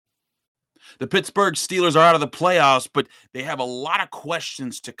The Pittsburgh Steelers are out of the playoffs, but they have a lot of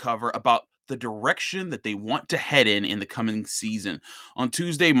questions to cover about the direction that they want to head in the coming season. On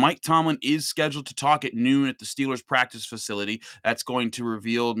Tuesday, Mike Tomlin is scheduled to talk at noon at the Steelers practice facility. That's going to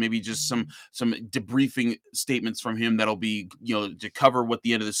reveal maybe just some debriefing statements from him that'll be, to cover what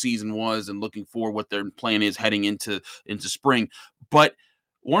the end of the season was and looking for what their plan is heading into spring. But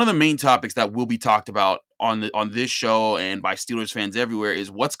one of the main topics that will be talked about on this show and by Steelers fans everywhere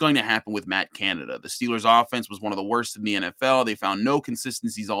is what's going to happen with Matt Canada. The Steelers offense was one of the worst in the NFL. They found no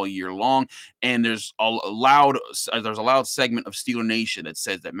consistencies all year long, and there's a loud segment of Steeler Nation that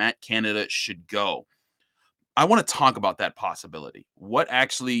says that Matt Canada should go. I want to talk about that possibility. What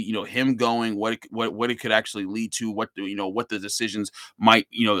actually, him going, what it could actually lead to, what the decisions might,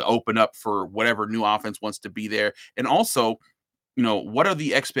 open up for whatever new offense wants to be there, and also, what are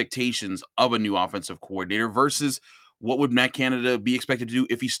the expectations of a new offensive coordinator versus what would Matt Canada be expected to do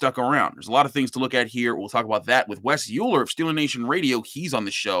if he stuck around? There's a lot of things to look at here. We'll talk about that with Wes Euler of Steeler Nation Radio. He's on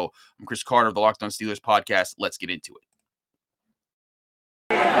the show. I'm Chris Carter of the Locked On Steelers podcast. Let's get into it.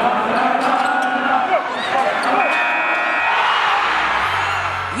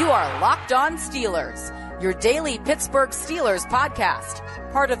 You are Locked On Steelers, your daily Pittsburgh Steelers podcast,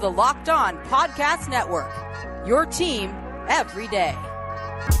 part of the Locked On Podcast Network, your team every day.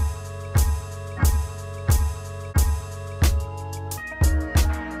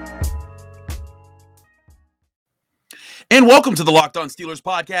 And welcome to the Locked On Steelers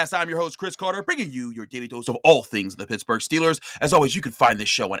podcast. I'm your host, Chris Carter, bringing you your daily dose of all things the Pittsburgh Steelers. As always, you can find this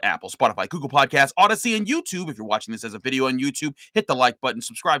show on Apple, Spotify, Google Podcasts, Odyssey, and YouTube. If you're watching this as a video on YouTube, hit the like button,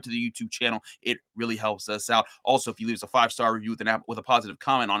 subscribe to the YouTube channel. It really helps us out. Also, if you leave us a 5-star review with a positive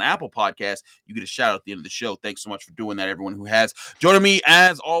comment on Apple Podcasts, you get a shout out at the end of the show. Thanks so much for doing that, everyone who has. Joining me,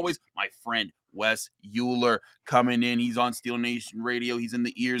 as always, my friend, Wes Euler, coming in. He's on Steeler Nation Radio. He's in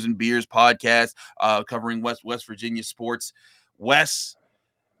the Ears and Beers podcast, covering West Virginia sports. Wes,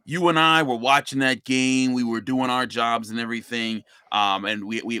 you and I were watching that game. We were doing our jobs and everything, and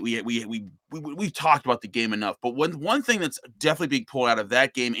we've talked about the game enough. But one thing that's definitely being pulled out of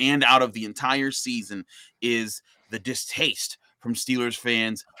that game and out of the entire season is the distaste from Steelers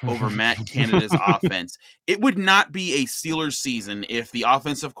fans over Matt Canada's offense. It would not be a Steelers season if the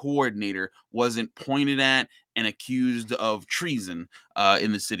offensive coordinator wasn't pointed at and accused of treason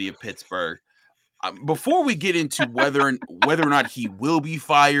in the city of Pittsburgh. Before we get into whether or not he will be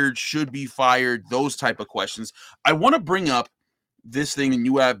fired, should be fired, those type of questions, I want to bring up this thing, and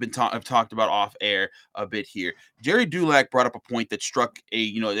you have talked about off air a bit here. Jerry Dulac brought up a point that strikes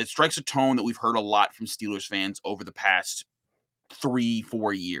a tone that we've heard a lot from Steelers fans over the past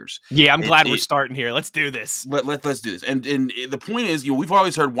 3-4 years. Yeah, I'm glad we're starting here. Let's do this. Let's do this. And the point is, we've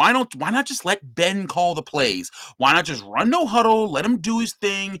always heard, why not just let Ben call the plays? Why not just run no huddle, let him do his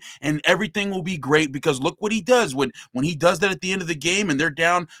thing, and everything will be great? Because look what he does when he does that at the end of the game, and they're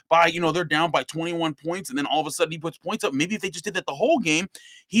down by 21 points, and then all of a sudden he puts points up. Maybe if they just did that the whole game,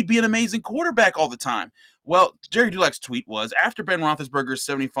 he'd be an amazing quarterback all the time. Well, Jerry Dulac's tweet was, after Ben Roethlisberger's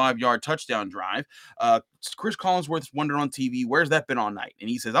 75-yard touchdown drive, Chris Collinsworth wondered on TV, where's that been all night? And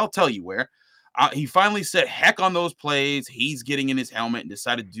he says, I'll tell you where. He finally said, heck on those plays. He's getting in his helmet and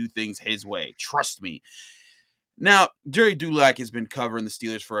decided to do things his way. Trust me. Now, Jerry Dulac has been covering the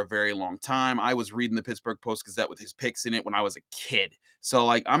Steelers for a very long time. I was reading the Pittsburgh Post-Gazette with his picks in it when I was a kid. So,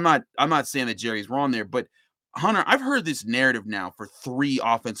 I'm not saying that Jerry's wrong there, but Hunter, I've heard this narrative now for 3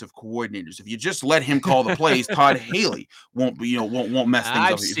 offensive coordinators. If you just let him call the plays, Todd Haley won't mess things up.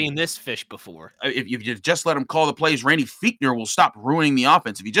 I've seen this fish before. If you just let him call the plays, Randy Fichtner will stop ruining the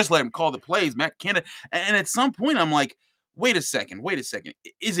offense. If you just let him call the plays, Matt Canada. And at some point, I'm like, wait a second.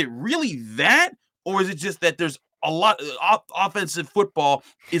 Is it really that, or is it just that there's a lot offensive football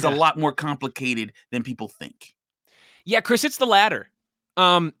is a lot more complicated than people think? Yeah, Chris, it's the latter.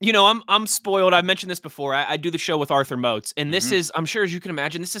 I'm spoiled. I've mentioned this before. I do the show with Arthur Moats, and this is, I'm sure as you can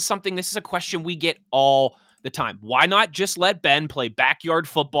imagine, this is a question we get all the time. Why not just let Ben play backyard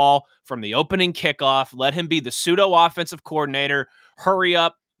football from the opening kickoff? Let him be the pseudo offensive coordinator. Hurry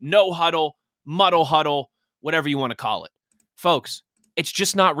up, no huddle, muddle huddle, whatever you want to call it. Folks, it's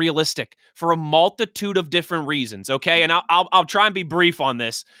just not realistic for a multitude of different reasons, okay? And I'll try and be brief on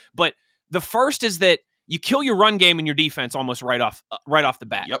this, but the first is that you kill your run game and your defense almost right off the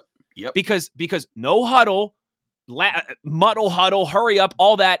bat. Yep. Because no huddle, muddle huddle, hurry up,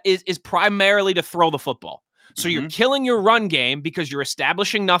 all that is primarily to throw the football. So you're killing your run game because you're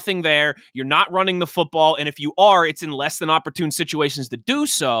establishing nothing there. You're not running the football, and if you are, it's in less than opportune situations to do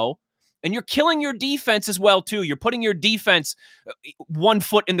so. And you're killing your defense as well, too. You're putting your defense 1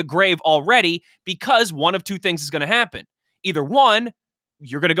 foot in the grave already because one of two things is going to happen. Either one,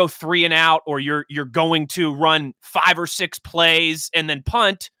 you're going to go 3 and out, or you're going to run 5 or 6 plays and then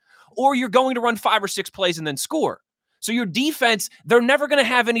punt, or you're going to run 5 or 6 plays and then score. So your defense, they're never going to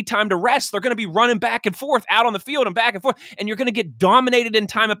have any time to rest. They're going to be running back and forth out on the field and back and forth, and you're going to get dominated in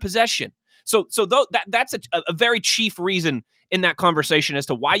time of possession. So that's a very chief reason in that conversation as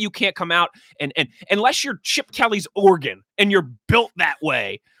to why you can't come out and unless you're Chip Kelly's Oregon and you're built that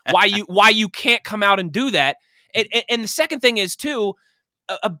way, why you can't come out and do that. And the second thing is too,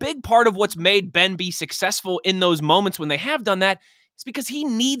 a big part of what's made Ben be successful in those moments when they have done that is because he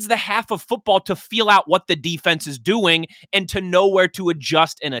needs the half of football to feel out what the defense is doing and to know where to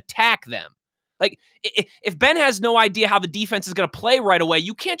adjust and attack them. Like, if Ben has no idea how the defense is going to play right away,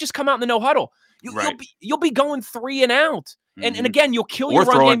 you can't just come out in the no huddle. You'll be going 3 and out. And again, you'll kill your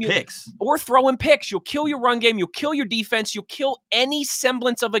run game. Or throwing picks. You'll kill your run game. You'll kill your defense. You'll kill any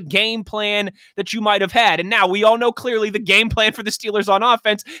semblance of a game plan that you might have had. And now we all know clearly the game plan for the Steelers on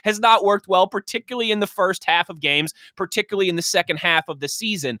offense has not worked well, particularly in the first half of games, particularly in the second half of the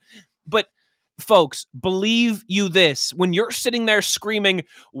season. But folks, believe you this, when you're sitting there screaming,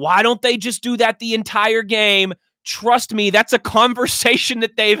 why don't they just do that the entire game? Trust me, that's a conversation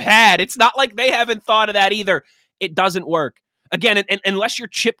that they've had. It's not like they haven't thought of that either. It doesn't work. Again, unless you're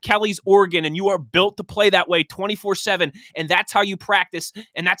Chip Kelly's Oregon and you are built to play that way 24/7, and that's how you practice,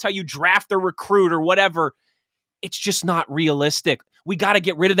 and that's how you draft a recruit or whatever, it's just not realistic. We got to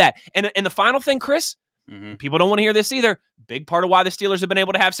get rid of that. And the final thing, Chris, people don't want to hear this either. Big part of why the Steelers have been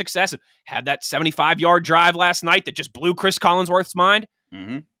able to have success, had that 75-yard drive last night that just blew Chris Collinsworth's mind.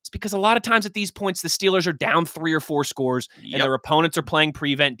 It's because a lot of times at these points, the Steelers are down 3 or 4 scores and their opponents are playing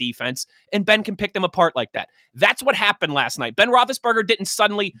prevent defense, and Ben can pick them apart like that. That's what happened last night. Ben Roethlisberger didn't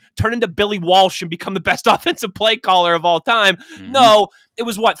suddenly turn into Billy Walsh and become the best offensive play caller of all time. No, it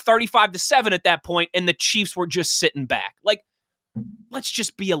was 35-7 at that point, and the Chiefs were just sitting back. Like, let's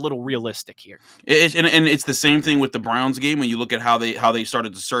just be a little realistic here. And it's the same thing with the Browns game when you look at how they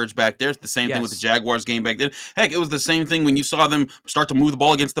started to surge back there. It's the same thing with the Jaguars game back then. Heck, it was the same thing when you saw them start to move the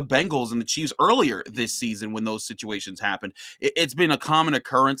ball against the Bengals and the Chiefs earlier this season when those situations happened. It's been a common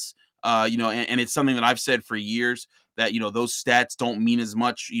occurrence, and it's something that I've said for years that, those stats don't mean as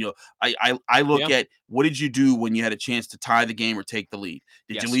much. I look at what did you do when you had a chance to tie the game or take the lead?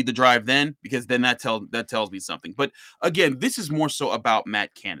 Did you lead the drive then? Because then that tells me something. But again, this is more so about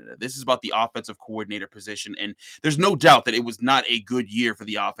Matt Canada. This is about the offensive coordinator position, and there's no doubt that it was not a good year for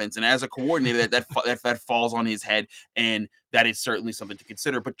the offense. And as a coordinator, that falls on his head, and that is certainly something to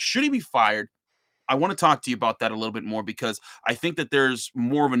consider. But should he be fired? I want to talk to you about that a little bit more, because I think that there's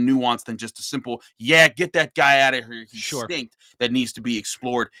more of a nuance than just a simple, get that guy out of here, he stinks, that needs to be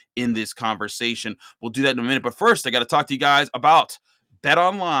explored in this conversation. We'll do that in a minute. But first, I got to talk to you guys about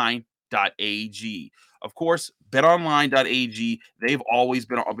betonline.ag. Of course, betonline.ag, they've always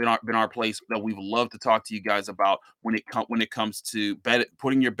been our place that we've loved to talk to you guys about when it comes to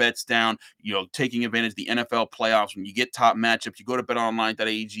putting your bets down, taking advantage of the NFL playoffs. When you get top matchups, you go to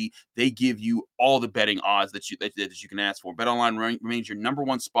betonline.ag. They give you all the betting odds that you can ask for. BetOnline remains your number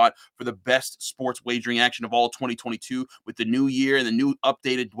one spot for the best sports wagering action of all 2022. With the new year and the new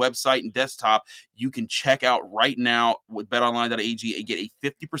updated website and desktop, you can check out right now with betonline.ag and get a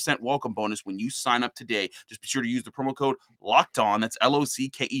 50% welcome bonus when you sign up today. Just be sure to use the promo code LOCKEDON. That's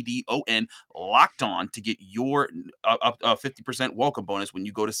LOCKEDON, locked on, to get your 50% welcome bonus when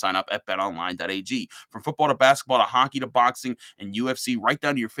you go to sign up at betonline.ag. From football to basketball to hockey to boxing and UFC, right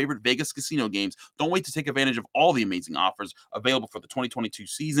down to your favorite Vegas casino games, don't wait to take advantage of all the amazing offers available for the 2022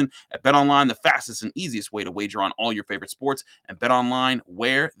 season. At BetOnline, the fastest and easiest way to wager on all your favorite sports, and BetOnline,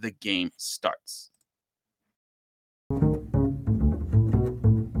 where the game starts.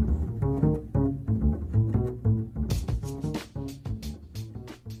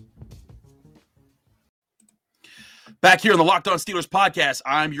 Back here on the Locked On Steelers podcast,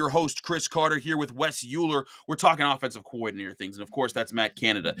 I'm your host, Chris Carter, here with Wes Euler. We're talking offensive coordinator things, and of course, that's Matt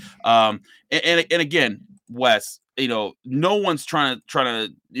Canada. And again, Wes, no one's trying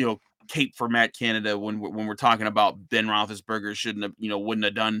to cape for Matt Canada when we're talking about Ben Roethlisberger wouldn't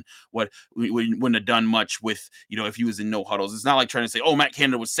have done much with if he was in no huddles. It's not like trying to say, Matt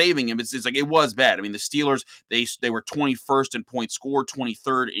Canada was saving him. It's like it was bad. I mean, the Steelers, they were 21st in points scored,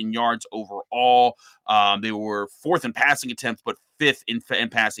 23rd in yards overall. They were 4th in passing attempts, but 5th in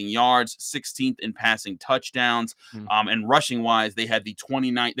passing yards, 16th in passing touchdowns. And rushing wise, they had the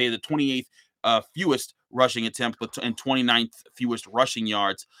 28th fewest rushing attempts, and 29th fewest rushing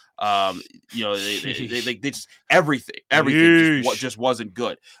yards. They just everything just wasn't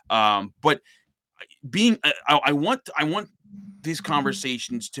good. But I want these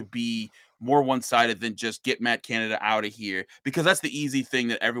conversations to be more one-sided than just get Matt Canada out of here, because that's the easy thing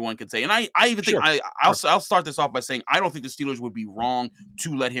that everyone can say. And I even think I'll start this off by saying I don't think the Steelers would be wrong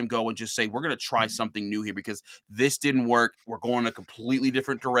to let him go and just say we're going to try something new here because this didn't work. We're going a completely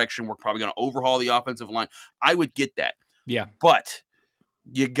different direction. We're probably going to overhaul the offensive line. I would get that. Yeah. But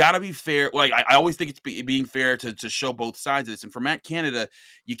you got to be fair. Like I always think it's being fair to show both sides of this. And for Matt Canada,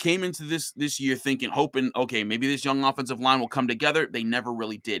 you came into this year hoping, okay, maybe this young offensive line will come together. They never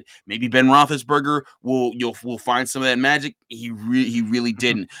really did. Maybe Ben Roethlisberger will find some of that magic. He really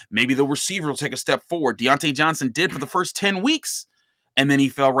didn't. Maybe the receiver will take a step forward. Deontay Johnson did for the first 10 weeks. And then he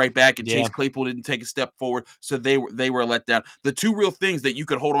fell right back, and Chase Claypool didn't take a step forward. So they were let down. The two real things that you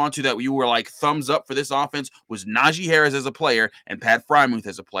could hold on to that you were like thumbs up for this offense was Najee Harris as a player and Pat Freiermuth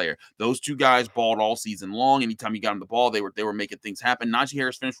as a player. Those two guys balled all season long. Anytime you got them the ball, they were making things happen. Najee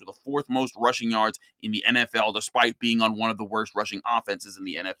Harris finished with the 4th most rushing yards in the NFL, despite being on one of the worst rushing offenses in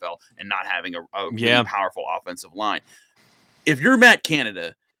the NFL and not having a really powerful offensive line. If you're Matt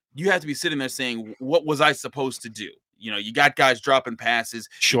Canada, you have to be sitting there saying, what was I supposed to do? You got guys dropping passes.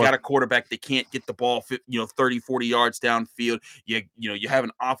 Sure. You got a quarterback that can't get the ball, 30, 40 yards downfield. You have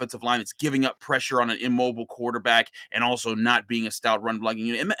an offensive line that's giving up pressure on an immobile quarterback and also not being a stout run blocking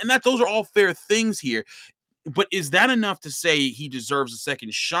unit. And that those are all fair things here. But is that enough to say he deserves a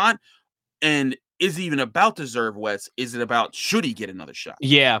second shot? And is it even about deserve, Wes? Is it about should he get another shot?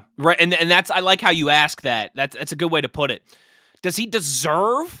 Yeah, right. And that's I like how you ask that. That's a good way to put it. Does he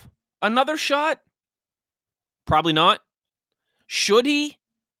deserve another shot? Probably not. Should he?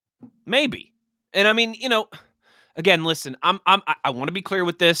 Maybe. And I mean, again, listen, I want to be clear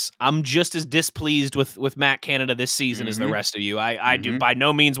with this. I'm just as displeased with Matt Canada this season as the rest of you. I do by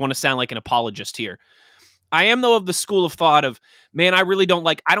no means want to sound like an apologist here. I am, though, of the school of thought of, man, I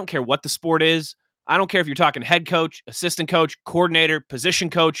don't care what the sport is. I don't care if you're talking head coach, assistant coach, coordinator,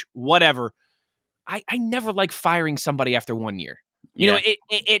 position coach, whatever. I never like firing somebody after 1 year.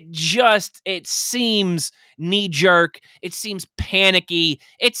 It seems knee-jerk. It seems panicky.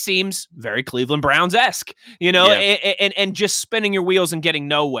 It seems very Cleveland Browns-esque, and just spinning your wheels and getting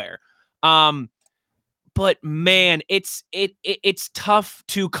nowhere. But man, it's tough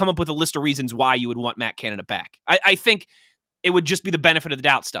to come up with a list of reasons why you would want Matt Canada back. I think it would just be the benefit of the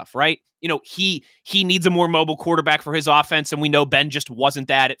doubt stuff, right? He needs a more mobile quarterback for his offense, and we know Ben just wasn't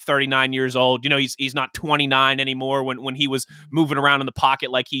that at 39 years old. He's not 29 anymore when he was moving around in the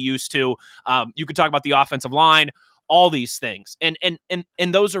pocket like he used to. You could talk about the offensive line, all these things, and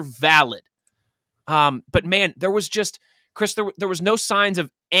those are valid. But man, there was just, Chris, there was no signs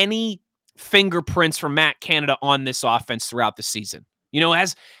of any fingerprints from Matt Canada on this offense throughout the season.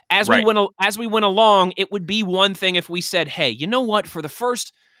 As right. we went along, it would be one thing if we said, hey, you know what? For the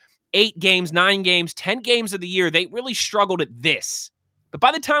first 8 games, 9 games, 10 games of the year, they really struggled at this. But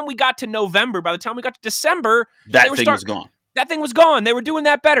by the time we got to November, by the time we got to December, that thing was gone. That thing was gone. They were doing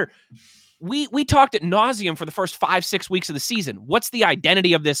that better. We talked ad nauseum for the first 5-6 weeks of the season. What's the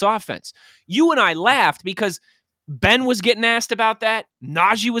identity of this offense? You and I laughed because Ben was getting asked about that.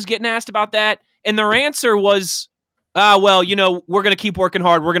 Najee was getting asked about that. And their answer was, well, we're going to keep working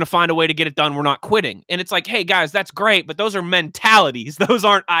hard. We're going to find a way to get it done. We're not quitting. And it's like, hey, guys, that's great, but those are mentalities. Those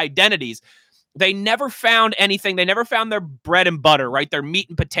aren't identities. They never found anything. They never found their bread and butter, right? Their meat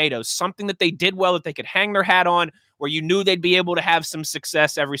and potatoes, something that they did well that they could hang their hat on, where you knew they'd be able to have some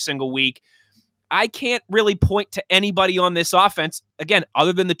success every single week. I can't really point to anybody on this offense, again,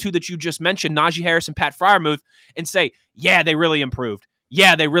 other than the two that you just mentioned, Najee Harris and Pat Freiermuth, and say, yeah, they really improved.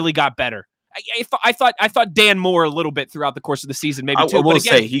 Yeah, they really got better. I thought Dan Moore a little bit throughout the course of the season, maybe too. I will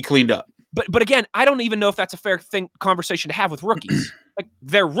say he cleaned up. But again, I don't even know if that's a fair conversation to have with rookies. Like,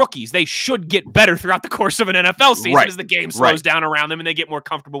 they're rookies. They should get better throughout the course of an NFL season as the game slows down around them and they get more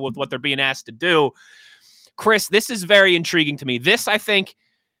comfortable with what they're being asked to do. Chris, this is very intriguing to me. This, I think,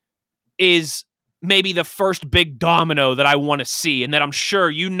 is maybe the first big domino that I want to see, and that I'm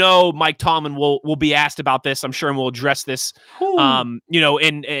sure Mike Tomlin will be asked about this. I'm sure, and we'll address this, in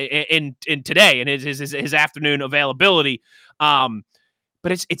today and his afternoon availability.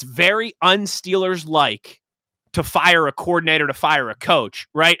 But it's very un-Steelers like to fire a coordinator, to fire a coach,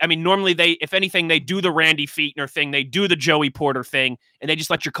 right? I mean, normally if anything, they do the Randy Fichtner thing, they do the Joey Porter thing, and they just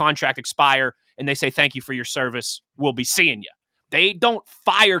let your contract expire, and they say, thank you for your service. We'll be seeing you. They don't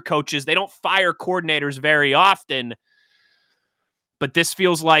fire coaches. They don't fire coordinators very often. But this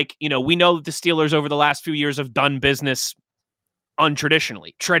feels like, we know that the Steelers over the last few years have done business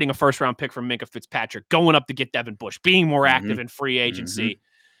untraditionally, trading a first-round pick from Minkah Fitzpatrick, going up to get Devin Bush, being more active in free agency.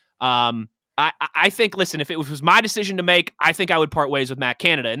 I think, listen, if it was my decision to make, I think I would part ways with Matt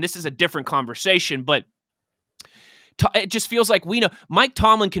Canada. And this is a different conversation, but it just feels like we know Mike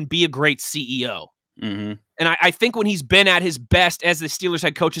Tomlin can be a great CEO. Mm-hmm. And I think when he's been at his best as the Steelers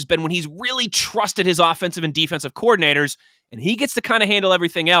head coach has been when he's really trusted his offensive and defensive coordinators and he gets to kind of handle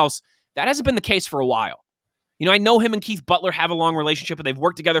everything else. That hasn't been the case for a while. I know him and Keith Butler have a long relationship and they've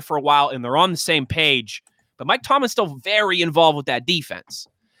worked together for a while and they're on the same page. But Mike Tomlin's still very involved with that defense.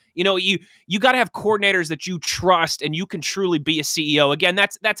 You got to have coordinators that you trust and you can truly be a CEO. Again,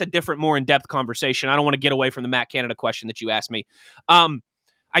 that's a different, more in-depth conversation. I don't want to get away from the Matt Canada question that you asked me.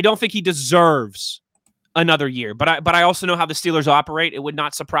 I don't think he deserves another year, but I also know how the Steelers operate. It would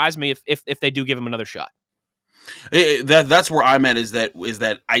not surprise me if they do give him another shot. That's where I'm at is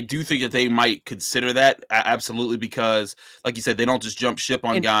that I do think that they might consider that absolutely because, like you said, they don't just jump ship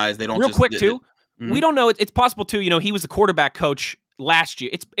on guys. They don't real just, quick too. Mm-hmm. We don't know. It's possible too. He was the quarterback coach last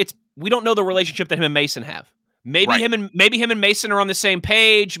year. It's we don't know the relationship that him and Mason have. Maybe him and Mason are on the same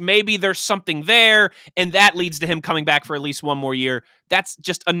page. Maybe there's something there, and that leads to him coming back for at least one more year. That's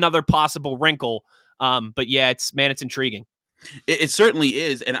just another possible wrinkle. But yeah, it's intriguing. It certainly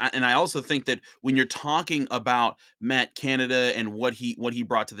is, and I also think that when you're talking about Matt Canada and what he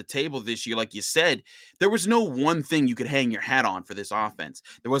brought to the table this year, like you said, there was no one thing you could hang your hat on for this offense.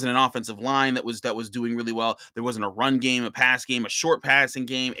 There wasn't an offensive line that was doing really well. There wasn't a run game, a pass game, a short passing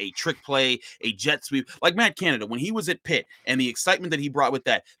game, a trick play, a jet sweep. Like Matt Canada, when he was at Pitt, and the excitement that he brought with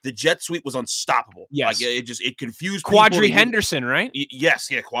that, the jet sweep was unstoppable. Yes, like it confused Quadri Henderson, right? Yes,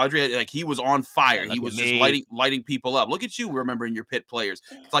 yeah, Quadri, like he was on fire. Yeah, he was just lighting people up. Look at you. Remembering your Pitt players.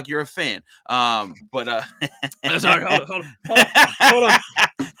 It's like you're a fan. But sorry, hold on.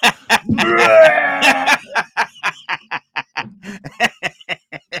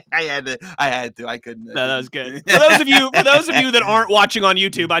 I had to. I couldn't. No, that was good. For those of you that aren't watching on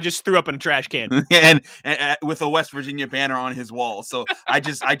YouTube, I just threw up in a trash can. and with a West Virginia banner on his wall. So I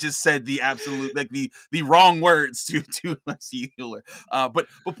just said the absolute, like the wrong words to Euler. But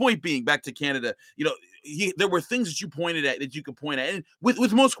point being, back to Canada, there were things that you pointed at that you could point at, and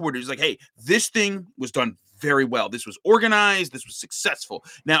with most coordinators, like, hey, this thing was done very well. This was organized. This was successful.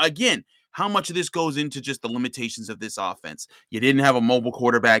 Now, again, how much of this goes into just the limitations of this offense? You didn't have a mobile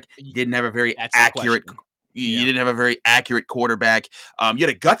quarterback. You didn't have a very accurate. You didn't have a very accurate quarterback. You had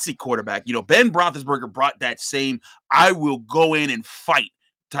a gutsy quarterback. Ben Roethlisberger brought that same "I will go in and fight"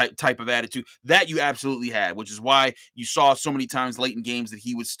 type of attitude that you absolutely had, which is why you saw so many times late in games that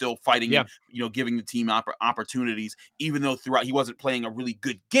he was still fighting, giving the team opportunities, even though throughout he wasn't playing a really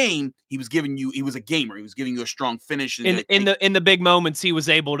good game. He was a gamer. He was giving you a strong finish. In the big moments, he was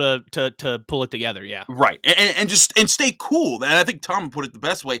able to pull it together. Yeah. Right. And stay cool. And I think Tom put it the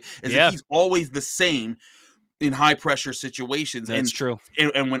best way is that he's always the same in high pressure situations. That's true.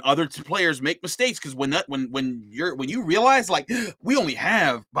 And when other players make mistakes, because when you realize, like, we only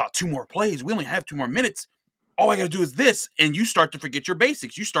have about 2 more plays, we only have 2 more minutes, all I got to do is this, and you start to forget your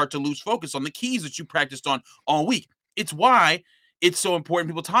basics. You start to lose focus on the keys that you practiced on all week. It's why it's so important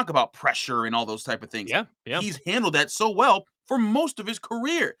people talk about pressure and all those type of things. Yeah. He's handled that so well for most of his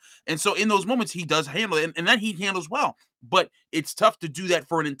career. And so in those moments, he does handle it, and that he handles well. But it's tough to do that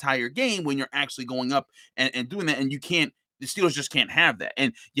for an entire game when you're actually going up and doing that, and the Steelers just can't have that.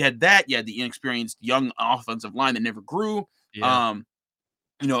 And you had the inexperienced young offensive line that never grew. Yeah.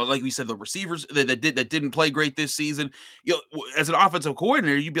 Like we said, the receivers that didn't play great this season. As an offensive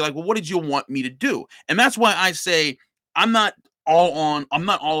coordinator, you'd be like, well, what did you want me to do? And that's why I say I'm not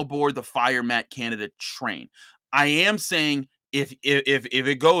all aboard the fire Matt Canada train. I am saying if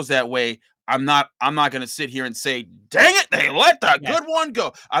it goes that way, I'm not going to sit here and say, dang it, they let that good one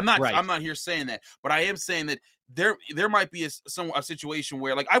go. I'm not here saying that, but I am saying that there might be a situation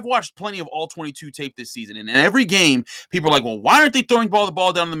where, like, I've watched plenty of all 22 tape this season, and in every game, people are like, well, why aren't they throwing the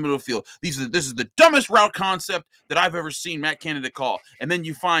ball down the middle of the field? This is the dumbest route concept that I've ever seen Matt Canada call. And then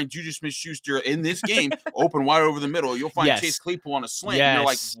you find Juju Smith-Schuster in this game open wide over the middle. You'll find Chase Claypool on a slant. And you're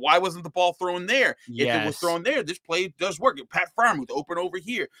like, why wasn't the ball thrown there? If it was thrown there, this play does work. Pat Freiermuth open over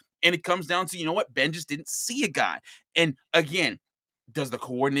here. And it comes down to, Ben just didn't see a guy. And again, does the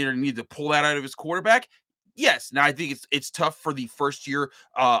coordinator need to pull that out of his quarterback? Yes. Now, I think it's tough for the first-year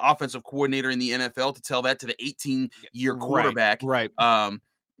offensive coordinator in the NFL to tell that to the 18-year quarterback. Right.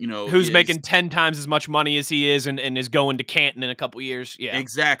 Who's making 10 times as much money as he is and is going to Canton in a couple years. Yeah,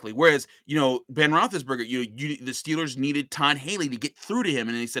 exactly. Whereas, Ben Roethlisberger, the Steelers needed Todd Haley to get through to him.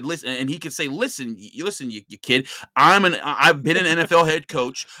 And he said, listen, and he could say, listen, you kid, I've been an NFL head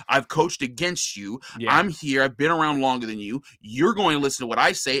coach. I've coached against you. Yeah. I'm here. I've been around longer than you. You're going to listen to what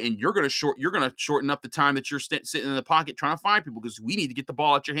I say, and you're going to shorten up the time that you're sitting in the pocket trying to find people, because we need to get the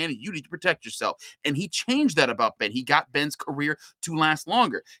ball out your hand and you need to protect yourself. And he changed that about Ben. He got Ben's career to last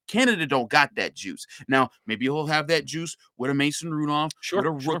longer. Canada don't got that juice. Now, maybe he'll have that juice with a Mason Rudolph, with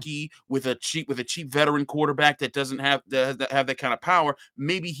a rookie, with a cheap veteran quarterback that doesn't have that kind of power.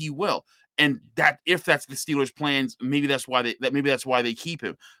 Maybe he will. And that if that's the Steelers' plans, maybe that's why they keep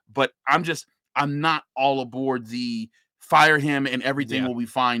him. But I'm not all aboard the fire him and everything will be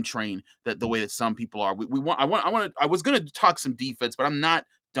fine train that the way that some people are. I was gonna talk some defense, but I'm not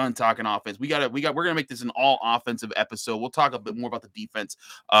done talking offense. We're gonna make this an all offensive episode. We'll talk a bit more about the defense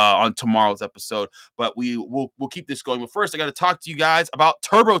on tomorrow's episode, but we'll keep this going. But first, I got to talk to you guys about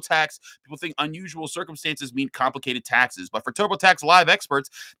TurboTax. People think unusual circumstances mean complicated taxes, but for TurboTax Live experts,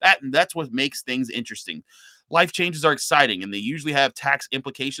 that's what makes things interesting. Life changes are exciting, and they usually have tax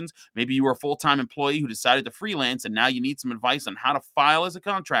implications. Maybe you were a full-time employee who decided to freelance, and now you need some advice on how to file as a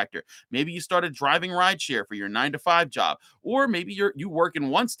contractor. Maybe you started driving rideshare for your 9-to-5 job, or maybe you work in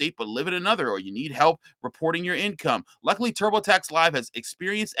one state but live in another, or you need help reporting your income. Luckily, TurboTax Live has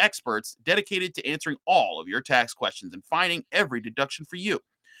experienced experts dedicated to answering all of your tax questions and finding every deduction for you.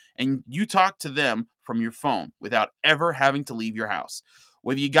 And you talk to them from your phone without ever having to leave your house.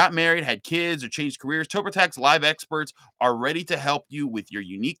 Whether you got married, had kids, or changed careers, TurboTax Live experts are ready to help you with your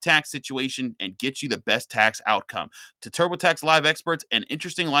unique tax situation and get you the best tax outcome. To TurboTax Live experts, an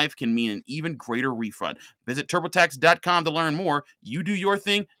interesting life can mean an even greater refund. Visit TurboTax.com to learn more. You do your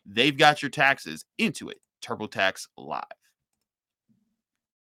thing, they've got your taxes. Into it. TurboTax Live.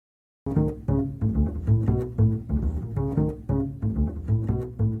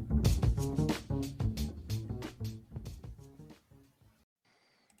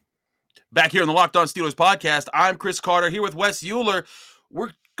 Back here on the Locked On Steelers podcast, I'm Chris Carter here with Wes Euler.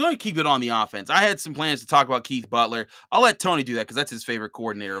 We're going to keep it on the offense. I had some plans to talk about Keith Butler. I'll let Tony do that because that's his favorite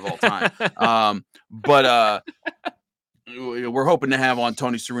coordinator of all time. But we're hoping to have on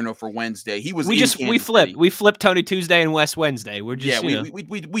Tony Serino for Wednesday. We flipped Tony Tuesday and Wes Wednesday. We're just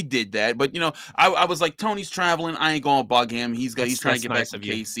we did that. But I was like, Tony's traveling. I ain't gonna bug him. He's trying to get back to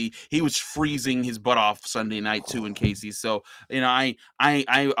KC. He was freezing his butt off Sunday night too in KC. So I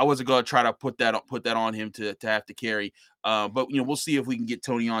wasn't gonna try to put that on him to have to carry. But we'll see if we can get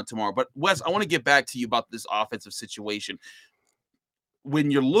Tony on tomorrow. But Wes, I want to get back to you about this offensive situation.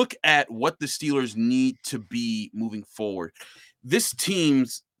 When you look at what the Steelers need to be moving forward, this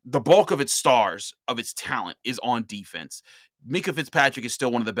team's the bulk of its stars, of its talent, is on defense. Minkah Fitzpatrick is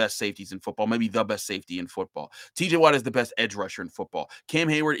still one of the best safeties in football, maybe the best safety in football. TJ Watt is the best edge rusher in football. Cam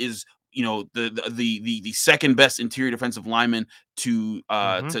Hayward is the second best interior defensive lineman to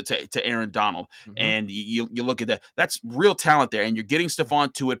Aaron Donald. Mm-hmm. And you look at that. That's real talent there. And you're getting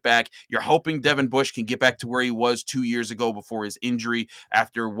Stephon Tuitt back. You're hoping Devin Bush can get back to where he was 2 years ago before his injury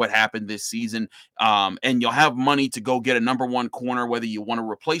after what happened this season. And you'll have money to go get a number one corner, whether you want to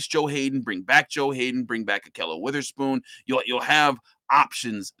replace Joe Hayden, bring back Ahkello Witherspoon. You'll have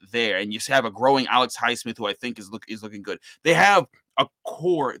options there. And you have a growing Alex Highsmith, who I think is looking good. They have a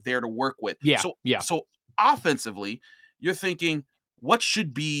core there to work with. So offensively, you're thinking, what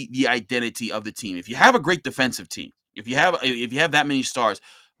should be the identity of the team? If you have a great defensive team, if you have that many stars,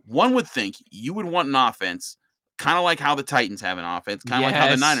 one would think you would want an offense kind of like how the Titans have an offense, kind of like how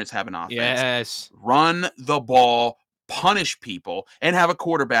the Niners have an offense. Yes. Run the ball, punish people, and have a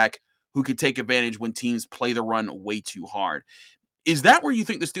quarterback who could take advantage when teams play the run way too hard. Is that where you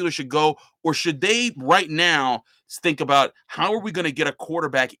think the Steelers should go, or should they right now think about how are we going to get a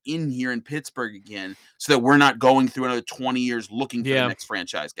quarterback in here in Pittsburgh again so that we're not going through another 20 years looking for the next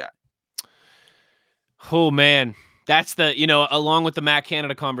franchise guy? Oh, man. That's the, along with the Matt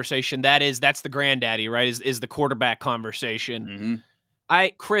Canada conversation, that's the granddaddy, right, is the quarterback conversation.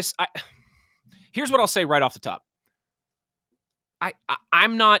 Mm-hmm. Here's what I'll say right off the top.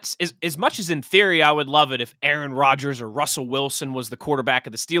 I'm not, as much as in theory I would love it if Aaron Rodgers or Russell Wilson was the quarterback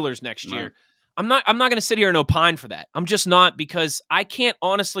of the Steelers next year. I'm not going to sit here and opine for that. I'm just not, because I can't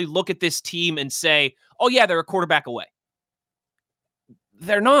honestly look at this team and say, oh yeah, they're a quarterback away.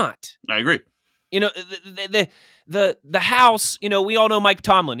 They're not. I agree. The house, we all know Mike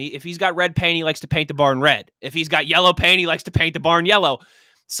Tomlin. If he's got red paint, he likes to paint the barn red. If he's got yellow paint, he likes to paint the barn yellow.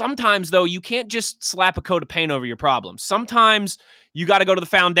 Sometimes, though, you can't just slap a coat of paint over your problems. Sometimes you got to go to the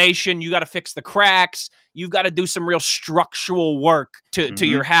foundation. You got to fix the cracks. You've got to do some real structural work to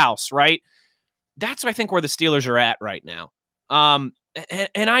your house, right? That's, I think, where the Steelers are at right now.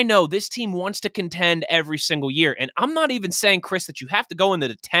 And I know this team wants to contend every single year. And I'm not even saying, Chris, that you have to go into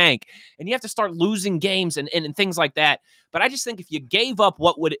the tank and you have to start losing games and things like that. But I just think if you gave up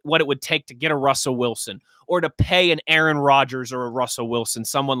what it would take to get a Russell Wilson or to pay an Aaron Rodgers or a Russell Wilson,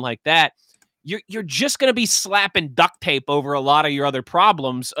 someone like that, you're just going to be slapping duct tape over a lot of your other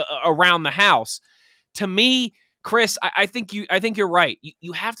problems around the house. To me, Chris, I think you're right.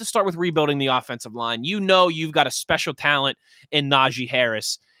 You have to start with rebuilding the offensive line. You've got a special talent in Najee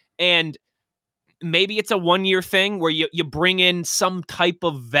Harris, and maybe it's a 1-year thing where you bring in some type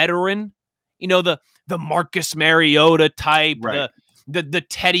of veteran, the Marcus Mariota type, Right. the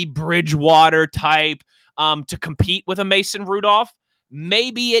Teddy Bridgewater type, to compete with a Mason Rudolph.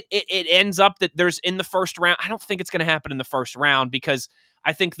 Maybe it ends up that there's in the first round. I don't think it's going to happen in the first round because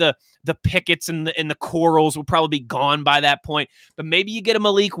I think the Pickett's and the Corals will probably be gone by that point. But maybe you get a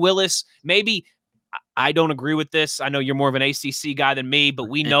Malik Willis. Maybe I don't agree with this. I know you're more of an ACC guy than me, but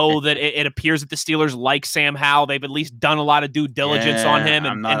we know that it appears that the Steelers like Sam Howell. They've at least done a lot of due diligence on him.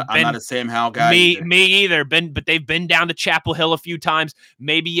 I'm not a Sam Howell guy. Me either. But they've been down to Chapel Hill a few times.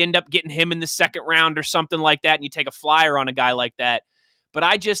 Maybe you end up getting him in the second round or something like that, and you take a flyer on a guy like that. But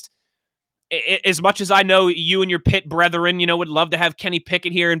as much as I know you and your Pitt brethren, would love to have Kenny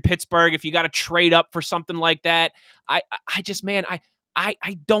Pickett here in Pittsburgh. If you got to trade up for something like that, I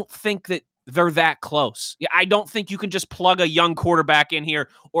don't think that they're that close. I don't think you can just plug a young quarterback in here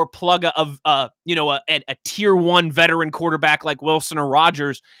or plug a tier 1 veteran quarterback like Wilson or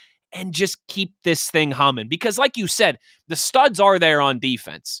Rodgers and just keep this thing humming. Because like you said, the studs are there on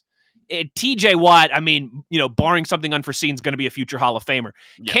defense. TJ Watt, barring something unforeseen, is going to be a future Hall of Famer.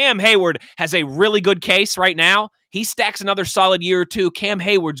 Yeah. Cam Hayward has a really good case right now. He stacks another solid year or two. Cam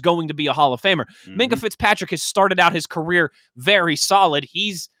Hayward's going to be a Hall of Famer. Minkah Fitzpatrick has started out his career very solid.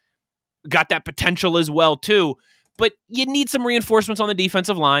 He's got that potential as well, too. But you need some reinforcements on the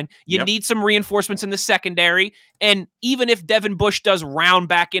defensive line. You need some reinforcements in the secondary. And even if Devin Bush does round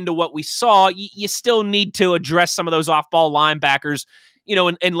back into what we saw, you still need to address some of those off-ball linebackers,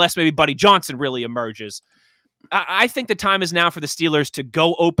 unless maybe Buddy Johnson really emerges. I think the time is now for the Steelers to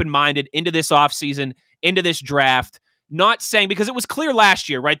go open-minded into this offseason, into this draft, not saying, because it was clear last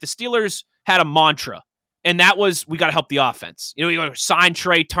year, right? The Steelers had a mantra, and that was, we got to help the offense. You got to sign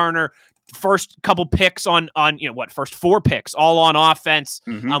Trey Turner, first couple picks first 4 picks, all on offense.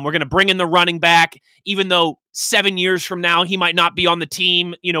 We're going to bring in the running back, even though 7 years from now, he might not be on the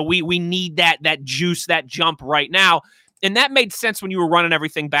team. We need that juice, that jump right now. And that made sense when you were running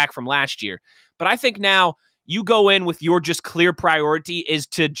everything back from last year. But I think now you go in with your just clear priority is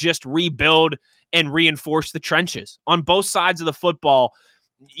to just rebuild and reinforce the trenches on both sides of the football.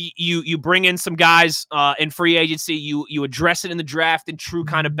 You bring in some guys in free agency. You address it in the draft in true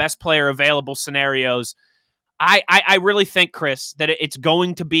kind of best player available scenarios. I really think, Chris, that it's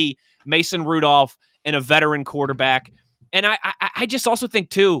going to be Mason Rudolph and a veteran quarterback. And I just also think,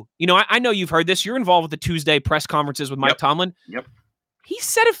 too, I know you've heard this. You're involved with the Tuesday press conferences with Mike Tomlin. Yep. He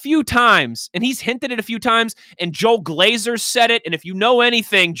said a few times, and he's hinted it a few times, and Joe Glazer said it. And if you know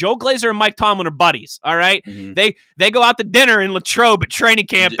anything, Joe Glazer and Mike Tomlin are buddies, all right? They go out to dinner in Latrobe at training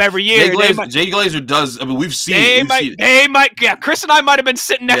camp every year. Jay Glazer does. We've seen it. Chris and I might have been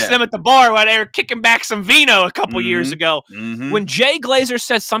sitting next to them at the bar while they were kicking back some vino a couple years ago. When Jay Glazer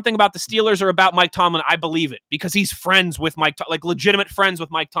says something about the Steelers or about Mike Tomlin, I believe it because he's friends with Mike, like legitimate friends with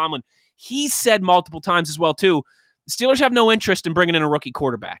Mike Tomlin. He's said multiple times as well, too, the Steelers have no interest in bringing in a rookie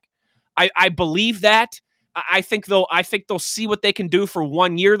quarterback. I believe that. I think they'll see what they can do for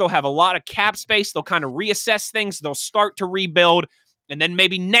 1 year. They'll have a lot of cap space. They'll kind of reassess things. They'll start to rebuild. And then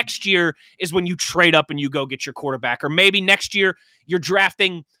maybe next year is when you trade up and you go get your quarterback. Or maybe next year you're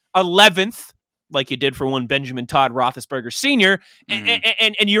drafting 11th, like you did for one Benjamin Todd Roethlisberger Sr.,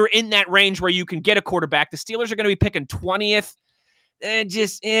 and you're in that range where you can get a quarterback. The Steelers are going to be picking 20th.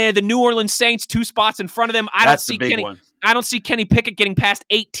 The New Orleans Saints 2 spots in front of them. I don't see Kenny Pickett getting past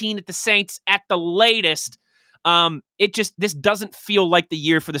 18 at the Saints at the latest. This doesn't feel like the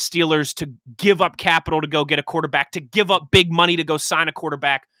year for the Steelers to give up capital to go get a quarterback, to give up big money to go sign a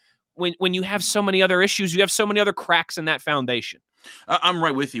quarterback. When you have so many other issues, you have so many other cracks in that foundation. I'm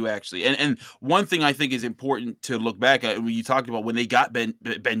right with you, actually. And one thing I think is important to look back at, when you talked about when they got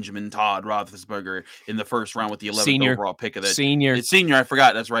Benjamin Todd Roethlisberger in the first round with the 11th overall pick of that senior, I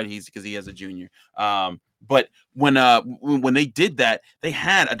forgot. That's right. Because he has a junior. But when they did that, they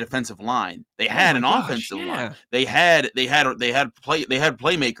had a defensive line. They had an offensive line. They had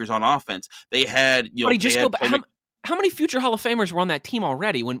playmakers on offense. They had how many future Hall of Famers were on that team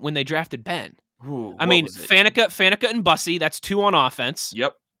already when they drafted Ben? Faneca and Bussey, that's 2 on offense.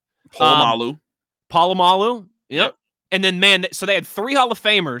 Yep. Polamalu. Yep. And then, so they had 3 Hall of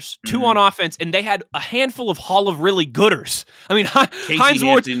Famers, 2 on offense, and they had a handful of Hall of Really Gooders. I mean, Hines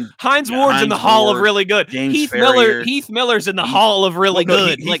Ward's in the Hall of Really Good. Heath Miller's in the Hall of Really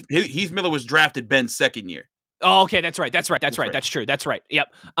Good. Heath Miller was drafted Ben's second year. Oh, okay, that's right. That's true. That's right.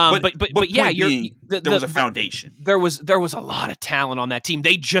 Yep. But yeah, there was a foundation. There was a lot of talent on that team.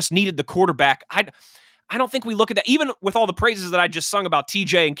 They just needed the quarterback. I don't think we look at that. Even with all the praises that I just sung about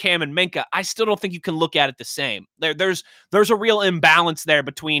TJ and Cam and Minkah, I still don't think you can look at it the same. There's a real imbalance there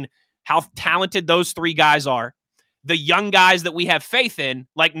between how talented those three guys are, the young guys that we have faith in,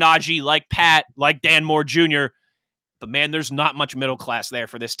 like Najee, like Pat, like Dan Moore Jr., but man, there's not much middle class there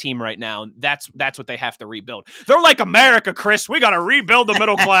for this team right now. That's what they have to rebuild. They're like America, Chris. We got to rebuild the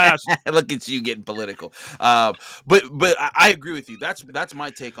middle class. Look at you getting political. But I agree with you. That's my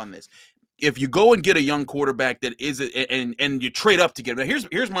take on this. If you go and get a young quarterback that is and you trade up to get him.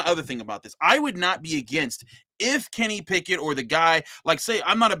 Here's my other thing about this. I would not be against if Kenny Pickett or the guy, like, say,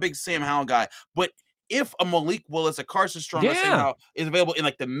 I'm not a big Sam Howell guy, but if a Malik Willis, a Carson Strong, Sam Howell is available in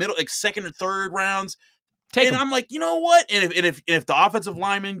like the middle, like second or third rounds. I'm like, you know what? And if the offensive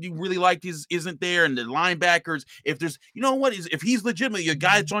lineman you really liked isn't there, and the linebackers, if there's, you know what, if he's legitimately a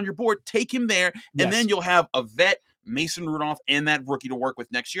guy that's on your board, take him there, and then you'll have a vet, Mason Rudolph, and that rookie to work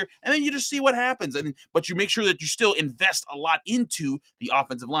with next year, and then you just see what happens. But you make sure that you still invest a lot into the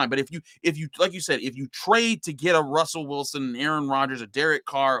offensive line. But if you like you said, if you trade to get a Russell Wilson, Aaron Rodgers, a Derek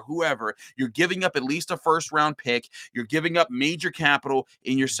Carr, whoever, you're giving up at least a first round pick. You're giving up major capital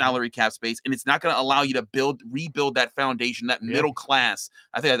in your salary cap space, and it's not going to allow you to rebuild that foundation, that middle class.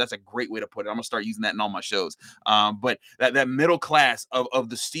 I think that's a great way to put it. I'm gonna start using that in all my shows. But that middle class of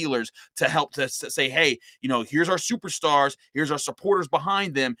the Steelers to help to say, hey, here's our superstars, here's our supporters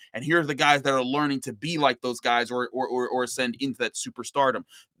behind them, and here's the guys that are learning to be like those guys or ascend into that superstardom.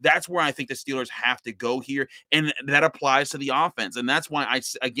 That's where I think the Steelers have to go here, and that applies to the offense. And that's why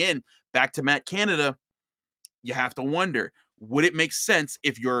again, back to Matt Canada, you have to wonder, would it make sense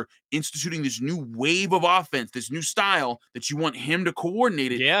if you're instituting this new wave of offense, this new style, that you want him to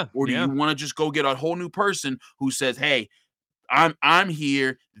coordinate it? Or do you want to just go get a whole new person who says, hey, I'm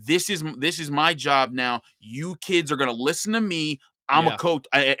here. This is my job now. You kids are going to listen to me. I'm a coach,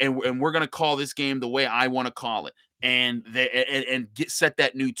 and we're going to call this game the way I want to call it, and set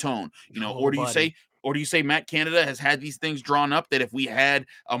that new tone. Or do you say Matt Canada has had these things drawn up that if we had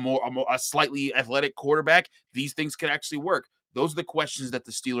a slightly athletic quarterback, these things could actually work? Those are the questions that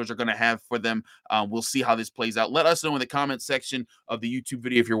the Steelers are going to have for them. We'll see how this plays out. Let us know in the comment section of the YouTube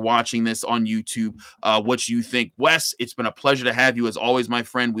video, if you're watching this on YouTube, what you think. Wes, it's been a pleasure to have you as always, my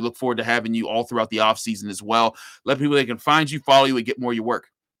friend. We look forward to having you all throughout the offseason as well. Let people they can find you, follow you, and get more of your work.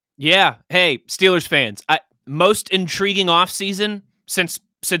 Yeah. Hey, Steelers fans, most intriguing offseason since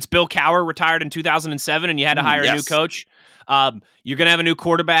Bill Cowher retired in 2007 and you had to hire a new coach. You're going to have a new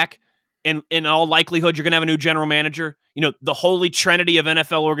quarterback. In all likelihood, you're going to have a new general manager. The holy trinity of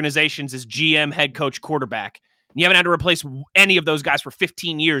NFL organizations is GM, head coach, quarterback. You haven't had to replace any of those guys for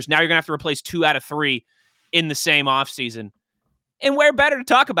 15 years. Now you're going to have to replace 2 out of 3 in the same offseason. And where better to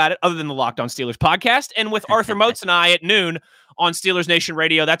talk about it other than the Locked On Steelers podcast and with Arthur Moats and I at noon on Steelers Nation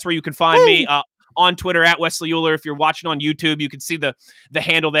Radio. That's where you can find me. On Twitter at Wesley Euler. If you're watching on YouTube, you can see the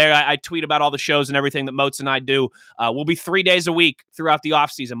handle there. I tweet about all the shows and everything that Moats and I do. We'll be 3 days a week throughout the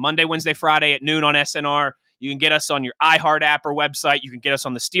offseason, Monday, Wednesday, Friday at noon on SNR. You can get us on your iHeart app or website. You can get us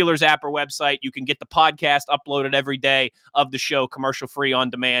on the Steelers app or website. You can get the podcast uploaded every day of the show, commercial-free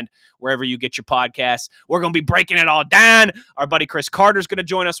on demand, wherever you get your podcasts. We're going to be breaking it all down. Our buddy Chris Carter's going to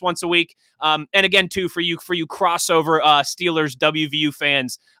join us once a week. And again, too, for you crossover Steelers WVU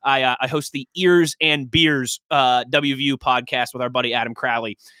fans, I host the Ears and Beers WVU podcast with our buddy Adam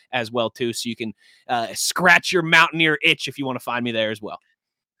Crowley as well, too. So you can scratch your Mountaineer itch if you want to find me there as well.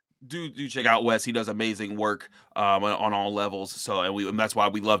 Do check out Wes. He does amazing work on all levels. So and that's why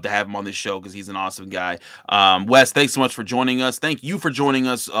we love to have him on this show, because he's an awesome guy. Wes, thanks so much for joining us. Thank you for joining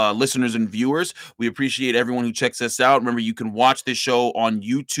us, listeners and viewers. We appreciate everyone who checks us out. Remember, you can watch this show on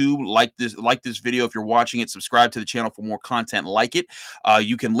YouTube. Like this video if you're watching it. Subscribe to the channel for more content like it.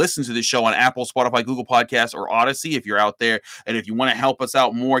 You can listen to this show on Apple, Spotify, Google Podcasts, or Odyssey if you're out there. And if you want to help us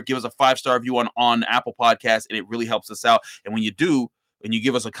out more, give us a 5-star review on Apple Podcasts, and it really helps us out. And when you do, and you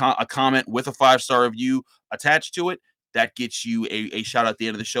give us a comment with a 5-star review attached to it, that gets you a shout out at the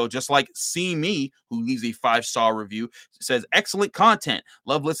end of the show. Just like See Me, who leaves a 5-star review, says, excellent content.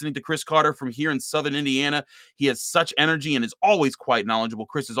 Love listening to Chris Carter from here in Southern Indiana. He has such energy and is always quite knowledgeable.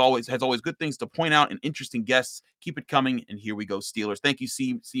 Chris has always good things to point out and interesting guests. Keep it coming. And here we go, Steelers. Thank you,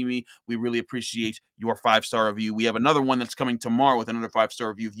 See Me. We really appreciate your 5-star review. We have another one that's coming tomorrow with another 5-star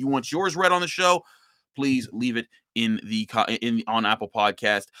review. If you want yours read on the show, please leave it on Apple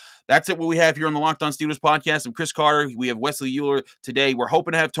Podcast. That's it. What we have here on the Locked On Steelers podcast. I'm Chris Carter. We have Wesley Euler today. We're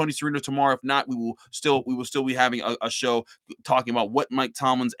hoping to have Tony Serino tomorrow. If not, we will still be having a show talking about what Mike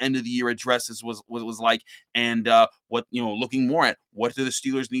Tomlin's end of the year addresses was like, and what, looking more at what do the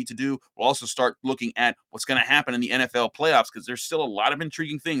Steelers need to do. We'll also start looking at what's going to happen in the NFL playoffs, because there's still a lot of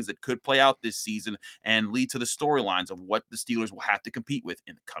intriguing things that could play out this season and lead to the storylines of what the Steelers will have to compete with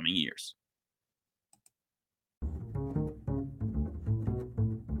in the coming years.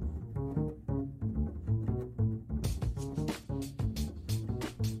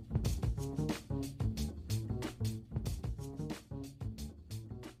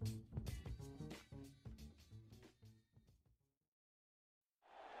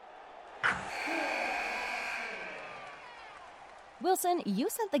 Wilson, you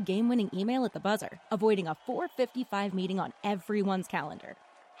sent the game-winning email at the buzzer, avoiding a 4:55 meeting on everyone's calendar.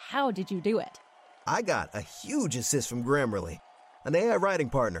 How did you do it? I got a huge assist from Grammarly, an AI writing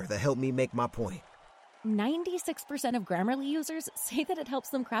partner that helped me make my point. 96% of Grammarly users say that it helps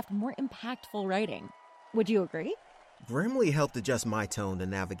them craft more impactful writing. Would you agree? Grammarly helped adjust my tone to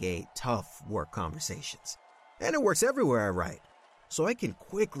navigate tough work conversations. And it works everywhere I write, so I can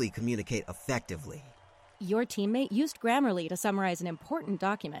quickly communicate effectively. Your teammate used Grammarly to summarize an important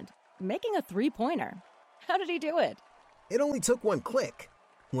document, making a 3-pointer. How did he do it? It only took one click.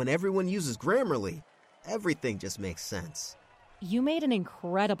 When everyone uses Grammarly, everything just makes sense. You made an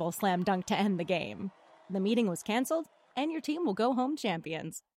incredible slam dunk to end the game. The meeting was canceled, and your team will go home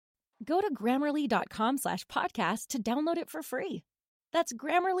champions. Go to Grammarly.com/podcast to download it for free. That's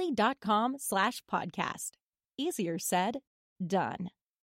Grammarly.com/podcast. Easier said, done.